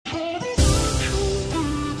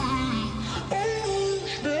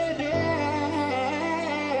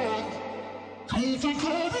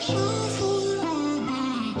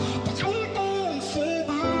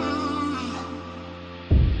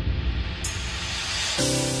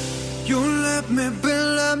You let me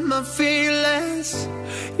build up my feelings.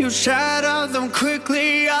 You shatter them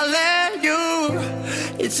quickly, I let you.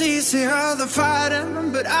 It's easier than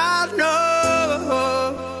fighting, but I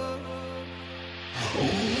know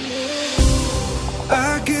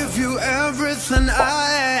I give you everything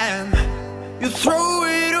I am. You throw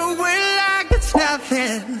it away like it's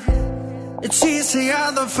nothing. It's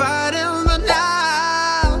easier than fighting, but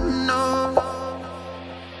I know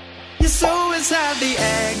you're so inside the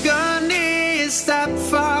agony. Stop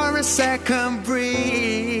for a second,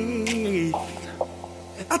 breathe.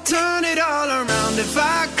 I'd turn it all around if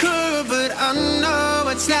I could, but I know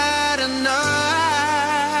it's not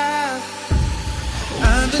enough.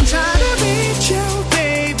 I've been trying to reach you,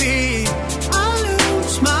 baby. I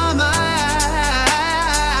lose my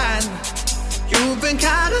mind. You've been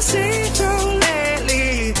kinda see-through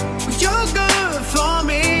lately, but you're good for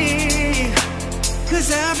me. 'Cause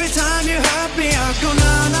every time you hurt me, I go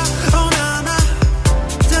na-na, oh na-na.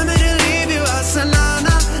 Tell me to leave you, I say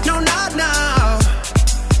na-na, no not now.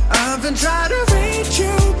 I've been trying to reach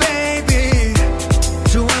you, baby,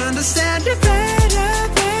 to understand you better,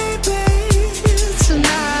 baby,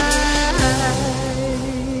 tonight.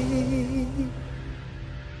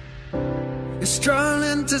 You're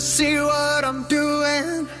struggling to see what I'm doing.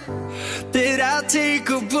 Did I take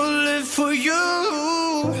a bullet for you?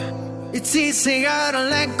 It's easier to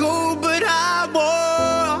let go, but I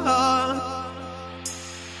won't.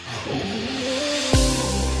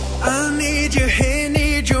 I need you here,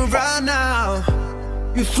 need you right now.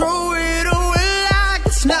 You throw it away like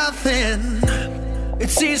it's nothing.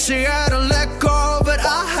 It's easier to let go, but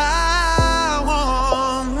I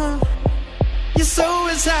won't. You're so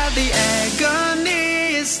inside the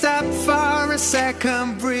agony. Stop for a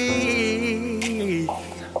second, breathe.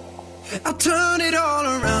 I'll turn it all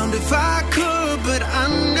around if I could, but I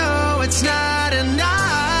know it's not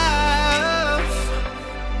enough.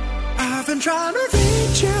 I've been trying to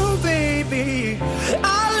reach you, baby. I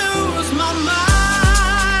lose my mind.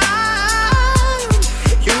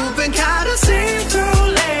 You've been kinda see-through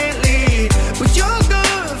lately, but you're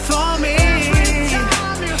good for me.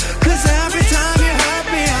 'Cause every time you hurt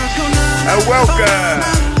me, I go na-na. Welcome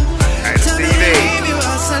and CD.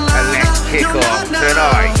 And let's kick off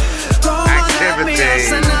tonight. Activity.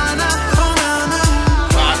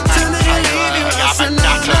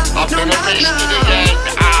 I've been arrested again.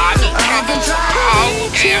 Oh,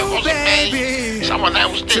 okay, it wasn't me. Someone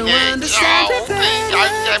else did it. Oh, please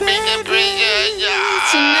don't get me in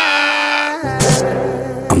prison.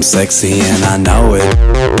 I'm sexy and I know it.